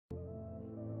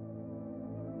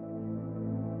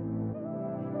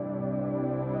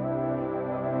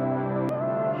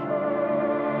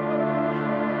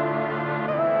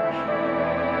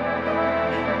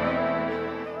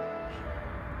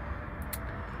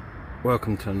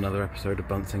Welcome to another episode of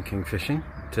Bunce and King Fishing.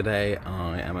 Today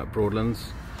I am at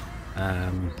Broadlands.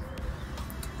 Can't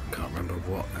remember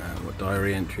what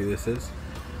diary entry this is.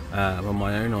 I'm on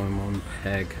my own. I'm on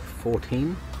peg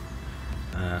 14,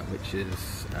 which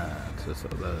is to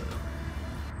sort of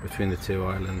between the two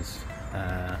islands,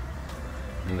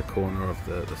 in the corner of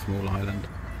the small island.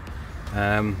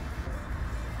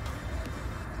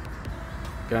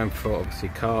 Going for obviously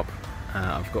carp.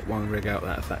 I've got one rig out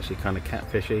that's actually kind of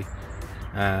catfishy,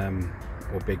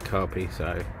 or big carpy,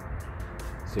 so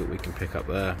see what we can pick up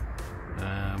there.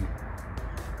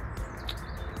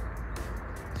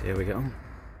 See how we get on.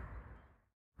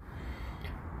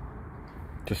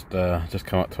 Just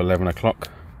come up to 11 o'clock.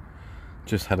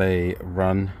 Just had a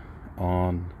run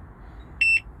on.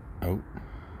 Oh.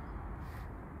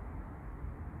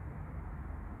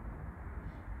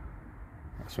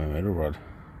 That's my middle rod.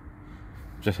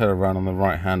 Just had a run on the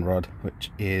right hand rod,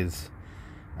 which is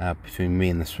between me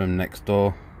and the swim next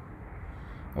door,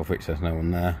 of which there's no one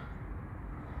there.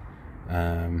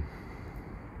 As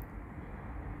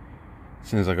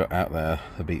soon as I got out there,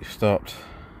 the beach stopped.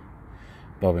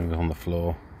 Bobbing was on the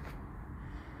floor.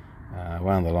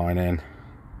 Wound the line in.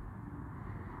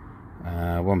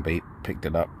 One beat, picked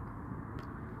it up.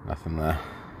 Nothing there.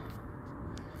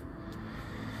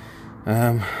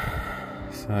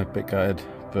 So a bit gutted,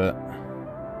 but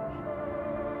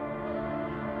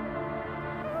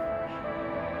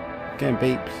getting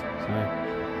beeps, so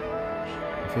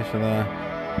the fish are there.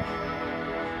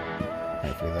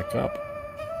 Hopefully they're carp.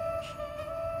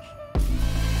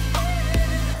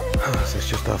 So it's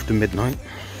just after midnight,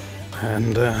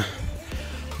 and the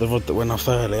rod that went off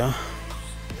earlier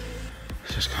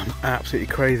has just gone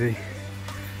absolutely crazy.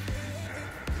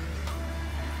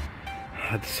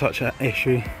 Had such an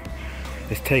issue.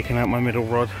 It's taken out my middle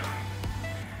rod,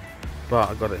 but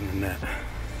I got it in the net.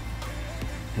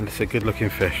 And it's a good looking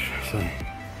fish, so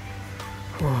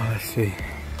let's see.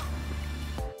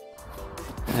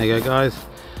 There you go guys,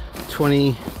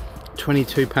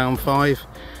 22.5,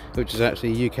 which is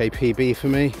actually a UK PB for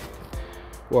me.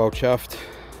 Well chuffed.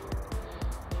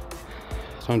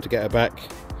 Time to get her back,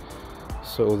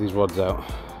 sort all these rods out.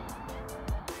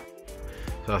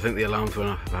 So I think the alarms went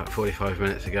off about 45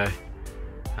 minutes ago.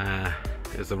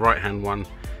 It was the right hand one,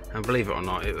 and believe it or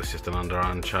not, it was just an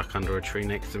underarm chuck under a tree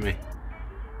next to me.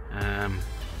 Have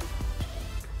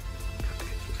to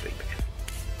get some sleep again.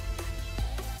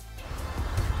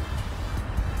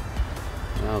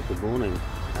 Well, good morning.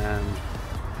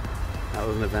 That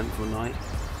was an eventful night.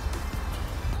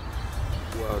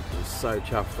 Well, I was so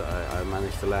chuffed that I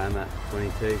managed to land that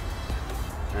 22.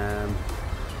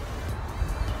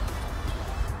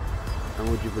 And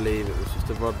would you believe it was just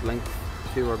a rod length,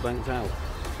 2 rod lengths out,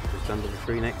 just under the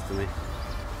tree next to me.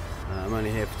 I'm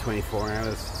only here for 24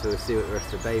 hours, so we'll see what the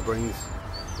rest of the day brings.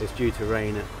 It's due to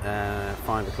rain at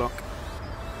 5 o'clock,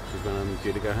 which is when I'm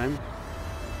due to go home.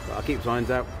 But I'll keep signs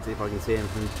out, see if I can see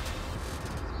anything.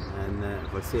 And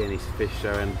if I see any fish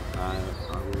showing, I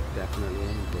will definitely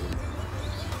aim for them.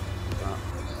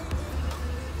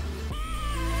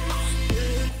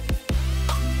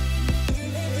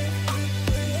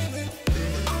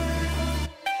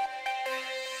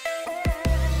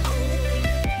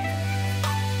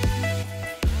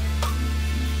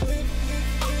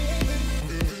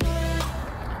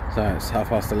 So it's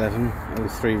 11:30. All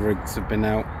 3 rigs have been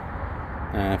out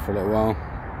for a little while.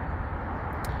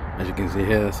 As you can see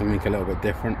here, there's something a little bit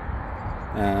different.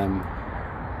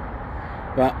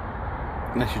 But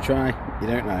unless you try, you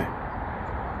don't know.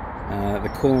 The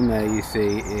corn there you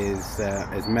see is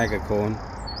mega corn,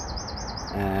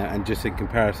 and just in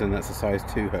comparison, that's a size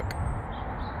 2 hook.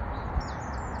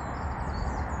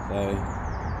 So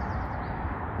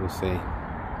we'll see.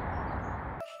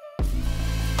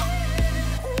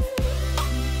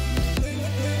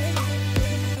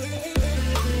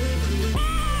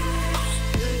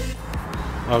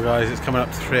 Well guys, it's coming up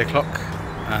to 3 o'clock.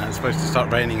 It's supposed to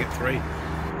start raining at 3,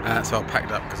 so I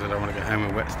packed up because I don't want to go home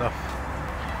with wet stuff.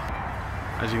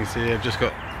 As you can see, I've just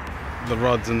got the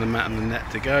rods and the mat and the net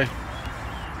to go.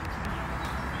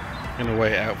 I'm going to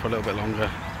wait it out for a little bit longer,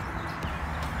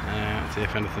 see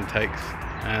if anything takes,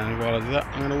 and while I do that,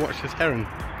 I'm going to watch this heron,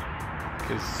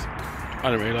 because I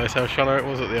didn't realise how shallow it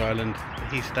was at the island.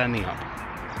 He's standing up.